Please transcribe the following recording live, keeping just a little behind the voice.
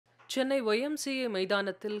Chennai YMCA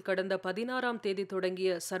மைதானத்தில் கடந்த 16ஆம் தேதி தொடங்கிய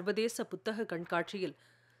சர்வதேச புத்தக கண்காட்சியில்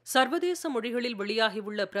சர்வதேச மொழிகளில்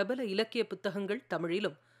வெளியாகியுள்ள பிரபல இலக்கிய புத்தகங்கள்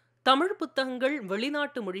தமிழிலும், தமிழ் புத்தகங்கள்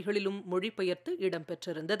வெளிநாட்டு மொழிகளிலும் மொழிபெயர்த்து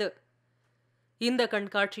இடம்பெற்றிருந்தது. இந்த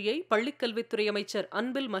கண்காட்சியை பள்ளிக்கல்வித்துறை அமைச்சர்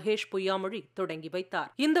அன்பில் மகேஷ் பொய்யாமொழி தொடங்கி வைத்தார்.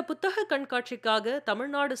 இந்த புத்தக கண்காட்சிக்காக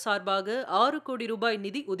தமிழ்நாடு சார்பாக 6 கோடி ரூபாய்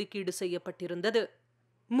நிதி ஒதுக்கீடு செய்யப்பட்டிருந்தது.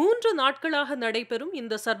 3 நாட்களாக நடைபெறும்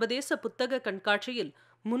இந்த சர்வதேச புத்தக கண்காட்சியில்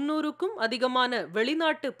 300க்கும் அதிகமான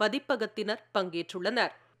வெளிநாட்டு பதிப்பகத்தினர்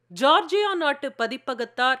பங்கேற்றுள்ளனர். ஜார்ஜியா நாட்டு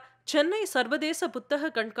பதிப்பகத்தார் சென்னை சர்வதேச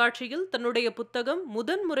புத்தக கண்காட்சியில் தன்னுடைய புத்தகம்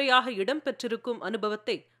முதன்முறையாக இடம்பெற்றிருக்கும்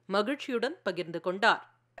அனுபவத்தை மகிழ்ச்சியுடன் பகிர்ந்து கொண்டார்.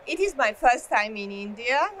 It is my first time in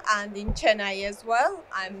India and in Chennai as well.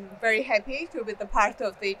 I'm very happy to be the part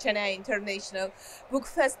of the Chennai International Book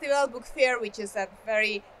Festival, Book Fair, which is a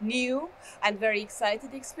very new and very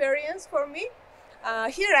exciting experience for me.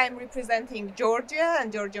 Here I am representing Georgia and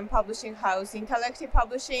Georgian Publishing House Intellective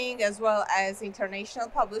Publishing as well as International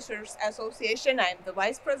Publishers Association. I am the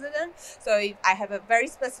Vice President, so I have a very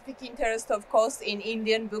specific interest, of course, in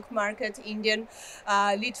Indian book market, Indian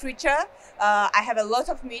literature. I have a lot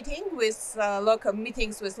of meetings with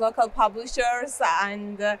local publishers,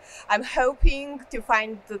 and I'm hoping to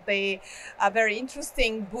find the very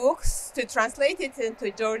interesting books to translate it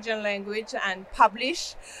into Georgian language and publish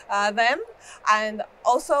them. And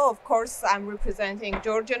also, of course, I'm representing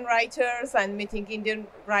Georgian writers and meeting Indian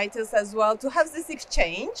writers as well to have this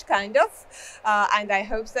exchange, kind of. And I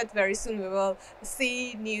hope that very soon we will see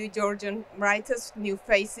new Georgian writers, new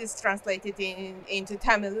faces translated into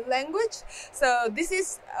Tamil language. So this is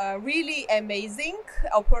a really amazing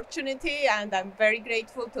opportunity, and I'm very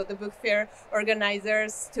grateful to the book fair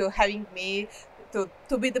organizers to having me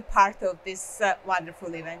to be the part of this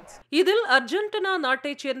wonderful event. இதில் Argentina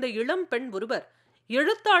நாட்டைச் சேர்ந்த இளம் பெண் ஒருவர்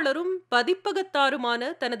எழுத்தாளரும் பதிப்பகத்தாருமான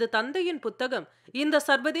தனது தந்தையின் புத்தகம் இந்த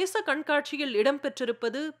சர்வதேச கண்காட்சியில்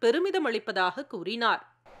இடம்பெற்றிருப்பது பெருமிதம் அளிப்பதாக கூறினார்.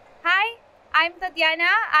 Hi, I'm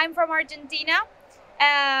Tatiana. I'm from Argentina.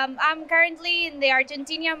 I'm currently in the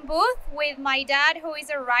Argentinian booth with my dad, who is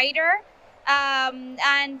a writer.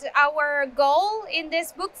 And our goal in this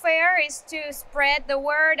book fair is to spread the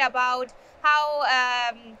word about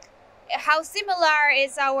how similar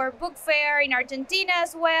is our book fair in Argentina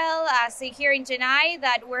as well as here in Chennai,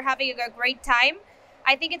 that we're having a great time.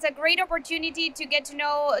 I think it's a great opportunity to get to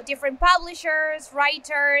know different publishers,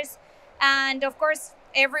 writers, and of course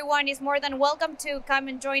everyone is more than welcome to come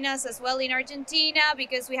and join us as well in Argentina,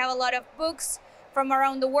 because we have a lot of books from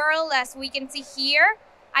around the world, as we can see here.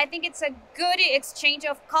 I think it's a good exchange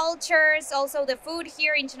of cultures. Also, the food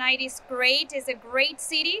here in Chennai is great. It's a great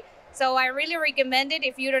city. So I really recommend it.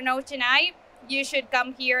 If you don't know Chennai, you should come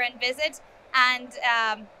here and visit. And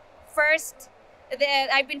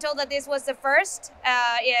I've been told that this was the first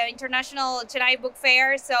international Chennai book fair.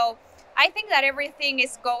 So I think that everything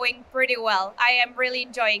is going pretty well. I am really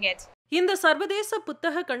enjoying it. இந்த சர்வதேச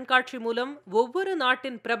புத்தக கண்காட்சி மூலம் ஒவ்வொரு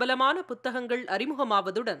நாட்டின் பிரபலமான புத்தகங்கள்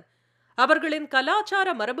அறிமுகமாவதுடன் அவர்களின் கலாச்சார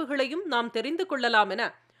மரபுகளையும் நாம் தெரிந்து கொள்ளலாம் என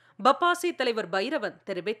பப்பாசி தலைவர் பைரவன்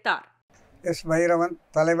தெரிவித்தார். பைரவன்,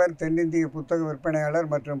 தலைவர், தென்னிந்திய புத்தக விற்பனையாளர்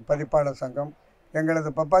மற்றும் பதிப்பாளர் சங்கம். எங்களது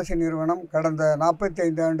பப்பாசி நிறுவனம் கடந்த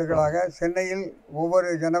 45 ஆண்டுகளாக சென்னையில் ஒவ்வொரு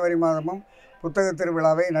ஜனவரி மாதமும் புத்தக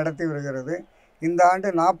திருவிழாவை நடத்தி வருகிறது. இந்த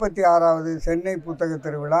ஆண்டு 46வது சென்னை புத்தக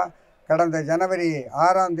திருவிழா கடந்த ஜனவரி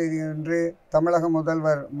 6ஆம் தேதி அன்று தமிழக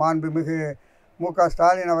முதல்வர் மாண்புமிகு மு.க.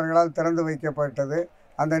 ஸ்டாலின் அவர்களால் திறந்து வைக்கப்பட்டது.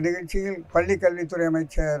 அந்த நிகழ்ச்சியில் பள்ளிக்கல்வித்துறை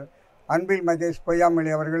அமைச்சர் அன்பில் மகேஷ் பொய்யாமொழி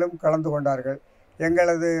அவர்களும் கலந்து கொண்டார்கள்.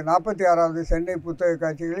 எங்களது 46வது சென்னை புத்தக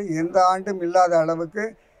காட்சிகளில் எந்த ஆண்டும் இல்லாத அளவுக்கு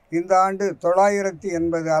இந்த ஆண்டு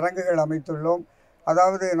 980 அரங்குகள் அமைத்துள்ளோம்.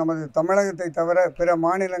 அதாவது நமது தமிழகத்தை தவிர பிற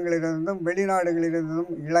மாநிலங்களிலிருந்தும்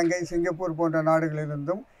வெளிநாடுகளிலிருந்தும் இலங்கை, சிங்கப்பூர் போன்ற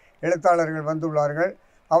நாடுகளிலிருந்தும் எழுத்தாளர்கள் வந்துள்ளார்கள்.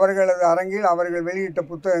 அவர்களது அரங்கில் அவர்கள் வெளியிட்ட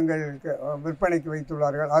புத்தகங்கள் விற்பனைக்கு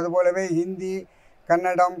வைத்துள்ளார்கள். அதுபோலவே ஹிந்தி,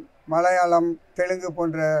 கன்னடம், மலையாளம், தெலுங்கு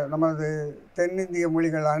போன்ற நமது தென்னிந்திய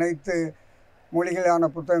மொழிகள் அனைத்து மொழிகளான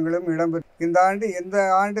புத்தகங்களும் இடம்பெற்று இந்த ஆண்டு எந்த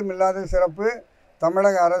ஆண்டும் இல்லாத சிறப்பு.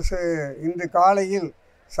 தமிழக அரசு இன்று காலையில்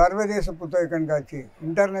சர்வதேச புத்தக கண்காட்சி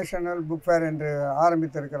இன்டர்நேஷனல் புக் ஃபேர் என்று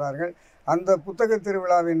ஆரம்பித்திருக்கிறார்கள். அந்த புத்தக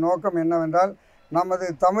திருவிழாவின் நோக்கம் என்னவென்றால், நமது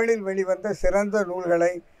தமிழில் வெளிவந்த சிறந்த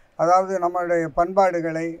நூல்களை, அதாவது நம்முடைய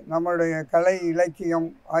பண்பாடுகளை, நம்முடைய கலை இலக்கியம்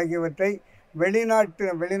ஆகியவற்றை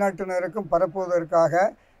வெளிநாட்டினருக்கும் பரப்புவதற்காக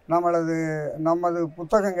நமது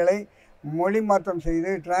புத்தகங்களை மொழி மாற்றம் செய்து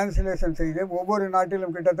டிரான்ஸ்லேஷன் செய்து ஒவ்வொரு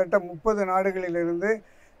நாட்டிலும் கிட்டத்தட்ட 30 நாடுகளிலிருந்து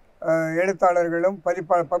எழுத்தாளர்களும்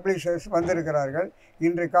பப்ளிஷர்ஸ் வந்திருக்கிறார்கள்.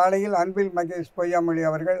 இன்று காலையில் அன்பில் மகேஷ் பொய்யாமொழி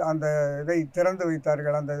அவர்கள் அந்த இதை திறந்து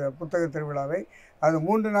வைத்தார்கள், அந்த புத்தக திருவிழாவை. அது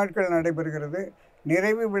 3 நாட்கள் நடைபெறுகிறது.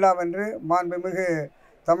 நிறைவு விழாவென்று மாண்புமிகு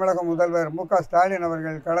தமிழக முதல்வர் மு.க.ஸ்டாலின்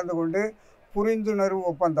அவர்கள் கலந்து கொண்டு புரிந்துணர்வு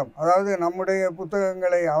ஒப்பந்தம், அதாவது நம்முடைய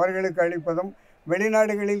புத்தகங்களை அவர்களுக்கு அளிப்பதும்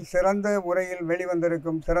வெளிநாடுகளில் சிறந்த முறையில்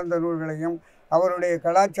வெளிவந்திருக்கும் சிறந்த நூல்களையும் அவருடைய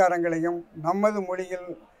கலாச்சாரங்களையும் நமது மொழியில்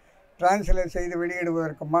டிரான்ஸ்லேட் செய்து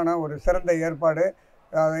வெளியிடுவதற்குமான ஒரு சிறந்த ஏற்பாடு.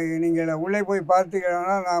 அதை நீங்கள் உள்ளே போய்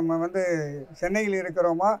பார்த்தீங்கன்னா நாம் சென்னையில்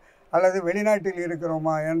இருக்கிறோமா அல்லது வெளிநாட்டில்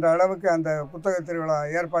இருக்கிறோமா என்ற அளவுக்கு அந்த புத்தக திருவிழா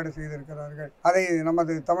ஏற்பாடு செய்திருக்கிறார்கள். அதை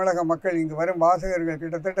நமது தமிழக மக்கள், இங்கு வரும் வாசகர்கள்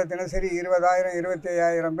கிட்டத்தட்ட தினசரி 20,000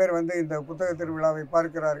 25,000 பேர் இந்த புத்தக திருவிழாவை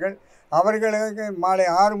பார்க்கிறார்கள். அவர்களுக்கு மாலை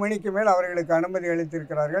 6 மணிக்கு மேல் அவர்களுக்கு அனுமதி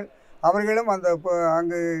அளித்திருக்கிறார்கள். அவர்களும்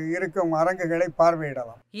அங்கு இருக்கும் அரங்குகளை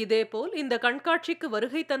பார்வையிடலாம். இதேபோல் இந்த கண்காட்சிக்கு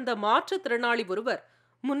வருகை தந்த மாற்றுத்திறனாளி ஒருவர்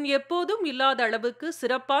முன் எப்போதும் இல்லாத அளவுக்கு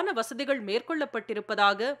சிறப்பான வசதிகள்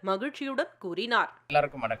மேற்கொள்ளப்பட்டிருப்பதாக மகிழ்ச்சியுடன் கூறினார்.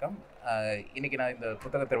 எல்லாருக்கும் வணக்கம். இன்னைக்கு நான் இந்த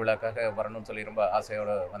புத்தக திருவிழாக்காக வரணும்னு சொல்லி ரொம்ப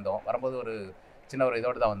ஆசையோடு வந்தோம். வரும்போது ஒரு சின்ன ஒரு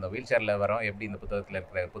இதோடு தான் வந்தோம். வீல் சேரில் வரோம், எப்படி இந்த புத்தகத்தில்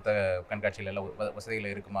இருக்கிற புத்தக கண்காட்சியில் எல்லாம்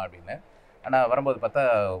வசதிகள் இருக்குமா அப்படின்னு. ஆனால் வரும்போது பார்த்தா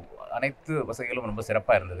அனைத்து வசதிகளும் ரொம்ப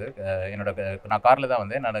சிறப்பாக இருந்தது. நான் காரில் தான்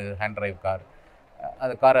வந்தேன். நான் ஹேண்ட் டிரைவ் கார்.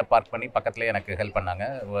 அது காரை பார்க் பண்ணி பக்கத்துலேயே எனக்கு ஹெல்ப் பண்ணாங்க.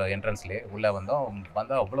 என்ட்ரன்ஸ்லேயே உள்ளே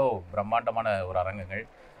வந்தால் அவ்வளோ பிரம்மாண்டமான ஒரு அரங்குகள்.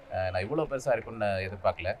 நான் இவ்வளோ பெருசாக இருக்குன்னு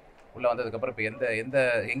எதிர்பார்க்கல. உள்ளே வந்ததுக்கப்புறம் இப்போ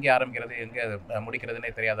எங்கே ஆரம்பிக்கிறது எங்கே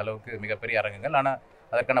முடிக்கிறதுனே தெரியாத அளவுக்கு மிகப்பெரிய அரங்குகள். ஆனால்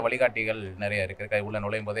அதற்கான வழிகாட்டிகள் நிறைய இருக்குது. உள்ளே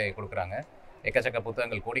நுழையும் போதே கொடுக்குறாங்க. எக்கச்சக்க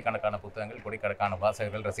புத்தகங்கள், கோடிக்கணக்கான புத்தகங்கள், கோடிக்கணக்கான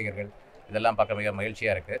வாசகர்கள், ரசிகர்கள், இதெல்லாம் பார்க்க மிக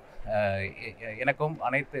மகிழ்ச்சியாக இருக்குது. எனக்கும்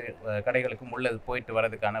அனைத்து கடைகளுக்கும் உள்ளே போயிட்டு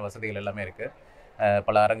வர்றதுக்கான வசதிகள் எல்லாமே இருக்குது.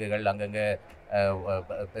 பல அரங்குகள், அங்கங்கே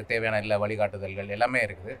தேவையான எல்லா வழிகாட்டுதல்கள் எல்லாமே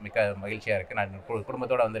இருக்குது. மிக்க மகிழ்ச்சியாக இருக்குது. நான்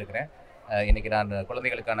குடும்பத்தோடு வந்திருக்கிறேன். இன்றைக்கி நான்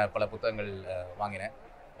குழந்தைகளுக்கான பல புத்தகங்கள் வாங்கினேன்.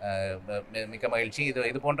 மிக்க மகிழ்ச்சி.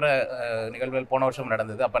 இது போன்ற நிகழ்வுகள் போன வருஷம்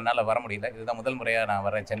நடந்தது. அப்போ என்னால் வர முடியல. இதுதான் முதல் முறையாக நான்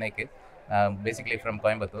வரேன் சென்னைக்கு. Basically from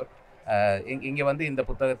Coimbatore. இங்கே இந்த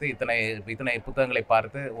புத்தகத்தை இத்தனை புத்தகங்களை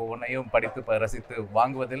பார்த்து ஒவ்வொன்றையும் படித்து ரசித்து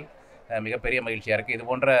வாங்குவதில் மிகப்பெரிய மகிழ்ச்சியாக இருக்குது. இது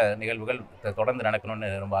போன்ற நிகழ்வுகள் தொடர்ந்து நடக்கணும்னு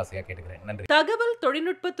ரொம்ப ஆசையாக கேட்டுக்கிறேன். நன்றி. தகவல்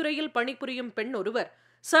தொழில்நுட்பத்துறையில் பணிபுரியும் பெண் ஒருவர்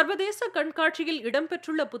சர்வதேச கண்காட்சியில்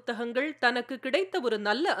இடம்பெற்றுள்ள புத்தகங்கள் தனக்கு கிடைத்த ஒரு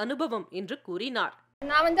நல்ல அனுபவம் என்று கூறினார்.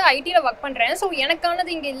 நான் ஐடியில் ஒர்க் பண்ணுறேன். ஸோ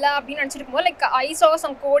எனக்கானது இங்கே இல்லை அப்படின்னு நினச்சிருக்கும் போது ஐ saw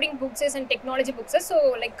some coding books and technology books. So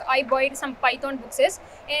I bought some Python books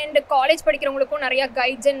and college படிக்கிறவங்களுக்கும் நிறையா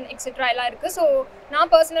கைட்ஸ் அண்ட் எக்ஸெட்ரா எல்லாம் இருக்குது. ஸோ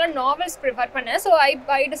நான் பர்சனலாக நாவல்ஸ் ப்ரிஃபர் பண்ணேன். So I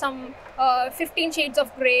bought some 15 Shades of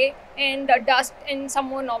Grey and Dust and some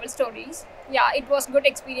more novel stories. Yeah, it was good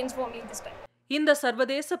experience for me this time. இந்த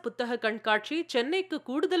சர்வதேச புத்தக கண்காட்சி சென்னைக்கு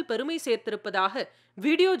கூடுதல் பெருமை சேர்த்திருப்பதாக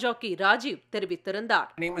வீடியோ ஜாக்கி ராஜீவ் தெரிவித்திருந்தார்.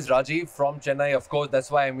 My name is Rajiv from Chennai. Of course,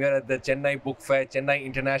 that's why I'm here at the Chennai Book Fair, Chennai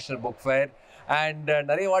International Book Fair. And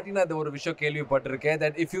நிறைய வாட்டி நான் ஒரு விஷயம் கேள்விப்பட்டிருக்கேன்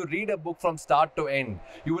that if you read a book from start to end,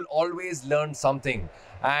 you will always learn something.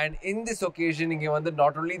 And in this occasion, இங்கே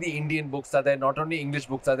not only the Indian books are there, not only English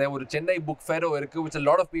books are there, ஒரு Chennai Book Fair இருக்கு, which a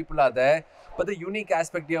lot of people are there. But the unique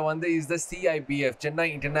aspect here is the CIBF, Chennai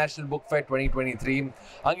International Book Fair 2023.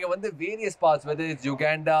 அங்கே various parts, whether it's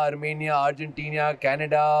Uganda, Armenia, Argentina,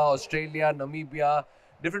 Canada, Australia, Namibia,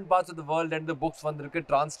 different parts of the world, and the books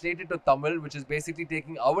translated to Tamil, which is basically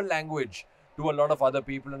taking our language to a lot of other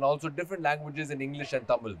people, and also different languages in English and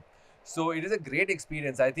Tamil. So it is a great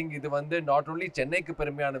experience. I think இது not only சென்னைக்கு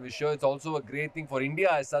பெருமையான விஷயம், it's also a great thing for India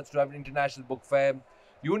as such to have an international book fair.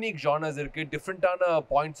 Unique genres இருக்கு, different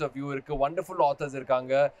points of view இருக்கு, wonderful authors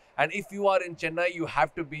இருக்காங்க. And if you are in Chennai, you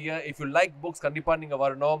have to be here. If you like books, கண்டிப்பா நீங்க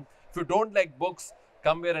வரணும். If you don't like books,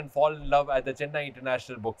 come here and fall in love at the Chennai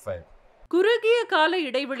International Book Fair. குறுகிய கால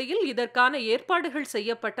இடைவெளியில் இதற்கான ஏற்பாடுகள்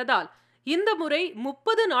செய்யப்பட்டதால் இந்த முறை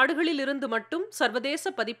 30 நாடுகளில் இருந்து மட்டும்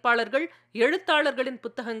சர்வதேச பதிப்பாளர்கள், எழுத்தாளர்களின்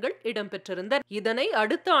புத்தகங்கள் இடம்பெற்றிருந்தன. இதனை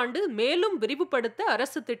அடுத்த ஆண்டு மேலும் விரிவுபடுத்த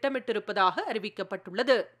அரசு திட்டமிட்டிருப்பதாக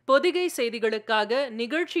அறிவிக்கப்பட்டுள்ளது. பொதிகை செய்திகளுக்காக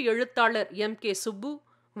நிகழ்ச்சி எழுத்தாளர் MK சுப்பு,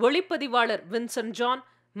 ஒளிப்பதிவாளர் வின்சென்ட் ஜான்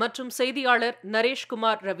மற்றும் செய்தியாளர்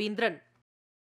நரேஷ்குமார் ரவீந்திரன்.